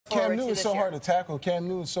Cam Newton is so hard to tackle. Cam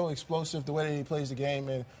Newton is so explosive the way that he plays the game,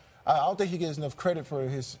 and I don't think he gets enough credit for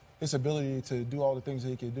his ability to do all the things that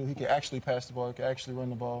he can do. He can actually pass the ball. He can actually run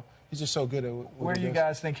the ball. He's just so good at what Where do you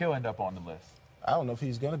guys think he'll end up on the list? I don't know if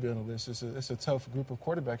he's going to be on the list. It's a tough group of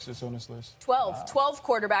quarterbacks that's on this list. 12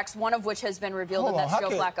 quarterbacks, one of which has been revealed, and that's Joe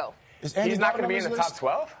Flacco. He's not going to be in the top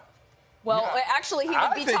 12? Well, actually, he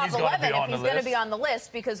would be top 11 if he's going to be on the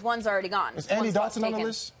list because one's already gone. Is Andy Dalton on the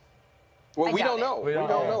list? Well, we don't know. We don't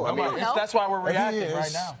know. I mean, that's why we're reacting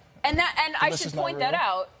right now. And I should point that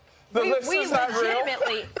out. We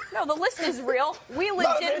legitimately no, the list is real. We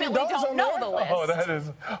legitimately don't know the list. Oh, that is.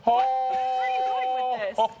 Where are you going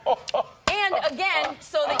with this? And again,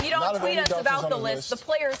 so that you don't tweet us about the list, the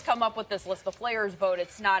players come up with this list. The players vote.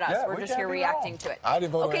 It's not us. We're just here reacting to it. I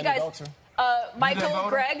didn't vote. Okay, guys. Michael,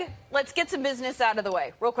 Greg, let's get some business out of the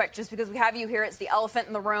way real quick, just because we have you here. It's the elephant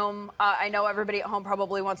in the room. I know everybody at home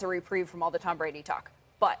probably wants a reprieve from all the Tom Brady talk,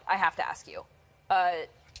 but I have to ask you.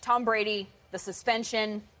 Tom Brady, the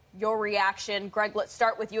suspension, your reaction. Greg, let's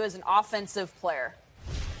start with you as an offensive player.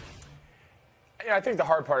 Yeah, I think the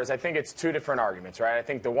hard part is I think it's two different arguments, right? I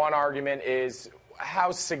think the one argument is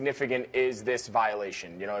how significant is this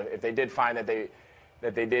violation? You know, if they did find that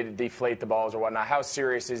they did deflate the balls or whatnot, how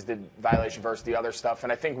serious is the violation versus the other stuff?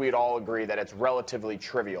 And I think we'd all agree that it's relatively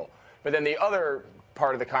trivial. But then the other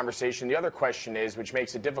part of the conversation, the other question is, which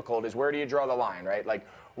makes it difficult, is where do you draw the line, right? Like,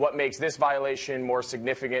 what makes this violation more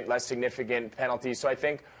significant, less significant penalties? So I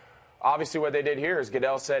think obviously what they did here is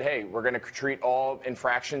Goodell said, hey, we're going to treat all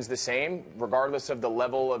infractions the same, regardless of the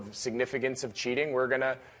level of significance of cheating. We're going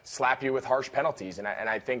to slap you with harsh penalties. And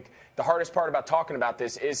I think the hardest part about talking about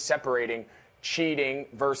this is separating cheating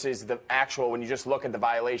versus the actual, when you just look at the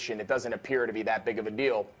violation, it doesn't appear to be that big of a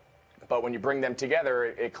deal. But when you bring them together,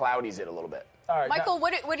 it cloudies it a little bit. All right, Michael,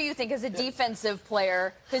 what do you think as a defensive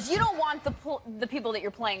player? Because you don't want the people that you're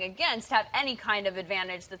playing against to have any kind of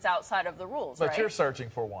advantage that's outside of the rules, but right? You're searching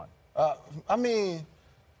for one. I mean,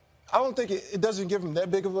 I don't think it doesn't give him that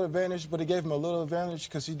big of an advantage, but it gave him a little advantage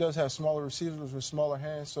because he does have smaller receivers with smaller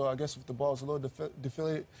hands. So I guess if the ball's a little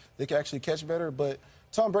deflated, they can actually catch better. But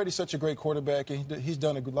Tom Brady's such a great quarterback, and he's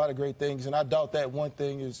done a lot of great things. And I doubt that one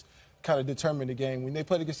thing is kind of determined the game. When they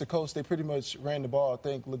played against the Colts, they pretty much ran the ball. I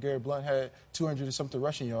think LeGarrette Blount had 200 and something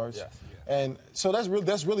rushing yards. Yes, yeah. And so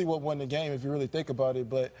that's really what won the game if you really think about it.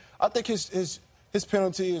 But I think his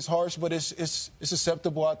penalty is harsh, but it's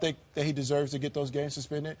acceptable. I think that he deserves to get those games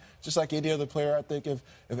suspended, just like any other player. I think if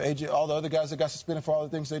AJ, all the other guys that got suspended for all the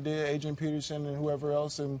things they did, Adrian Peterson and whoever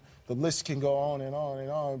else, and the list can go on and on and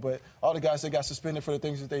on. But all the guys that got suspended for the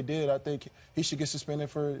things that they did, I think he should get suspended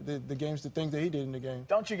for the games, the things that he did in the game.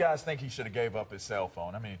 Don't you guys think he should have gave up his cell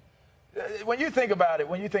phone? I mean, when you think about it,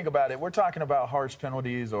 we're talking about harsh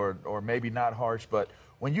penalties or maybe not harsh, but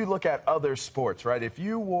when you look at other sports, right, if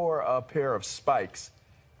you wore a pair of spikes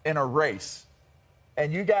in a race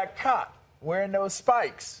and you got caught wearing those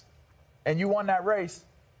spikes and you won that race,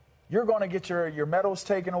 you're going to get your medals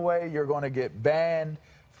taken away. You're going to get banned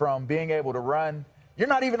from being able to run. You're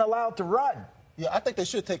not even allowed to run. Yeah, I think they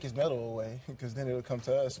should take his medal away because then it'll come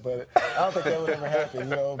to us. But I don't think that would ever happen,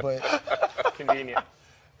 But convenient.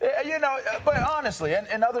 You know, but honestly,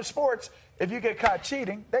 in other sports, if you get caught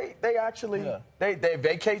cheating, they actually they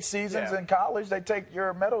vacate seasons in college. They take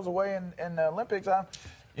your medals away in the Olympics.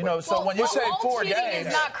 So when you say 4 games, cheating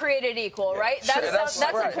is not created equal, right? That's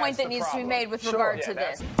a point that needs to be made with regard to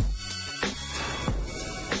this.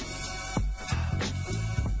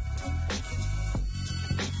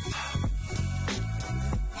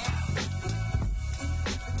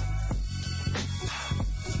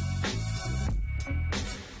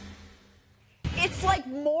 It's like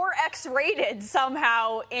more X-rated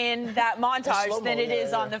somehow in that montage than it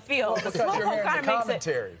is on the field. Well, because you're hearing the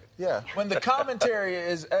commentary. Yeah. When the commentary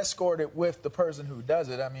is escorted with the person who does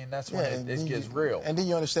it, I mean, that's when it gets real. And then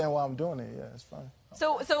you understand why I'm doing it. Yeah, it's fine.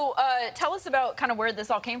 So tell us about kind of where this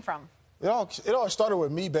all came from. It all started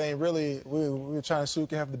with Mebane. Really, we were trying to see who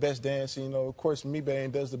can have the best dance. Of course,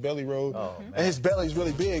 Mebane does the belly roll, and his belly's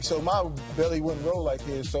really big, so my belly wouldn't roll like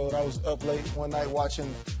his. So I was up late one night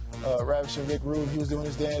watching Ravish and Rick Rude. He was doing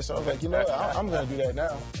his dance, so I was like, you know what, I'm going to do that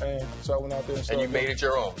now. And so I went out there and started. And you made it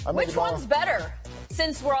your own. Which one's better?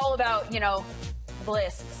 Since we're all about,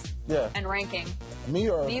 lists and ranking. Me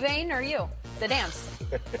or Mebane or you? The dance.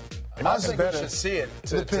 I think we should see it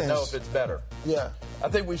to know if it's better. Yeah. I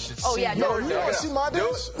think we should see it. Oh, yeah, you want to see my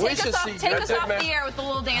dance? Take us off the air with the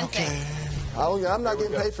little dancing. Okay. I'm not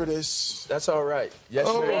getting paid for this. That's all right. Yes,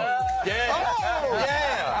 you are. Yeah. Oh.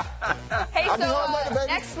 Yeah. Hey, I'll be so home later, baby.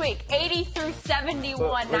 next week, 80 through 71,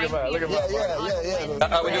 Look 9 at my- look p.m. at my- Yeah.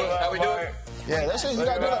 How we doing? Yeah, that's it. You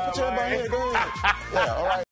got to do that. Put your everybody here. Go ahead. Yeah, all right.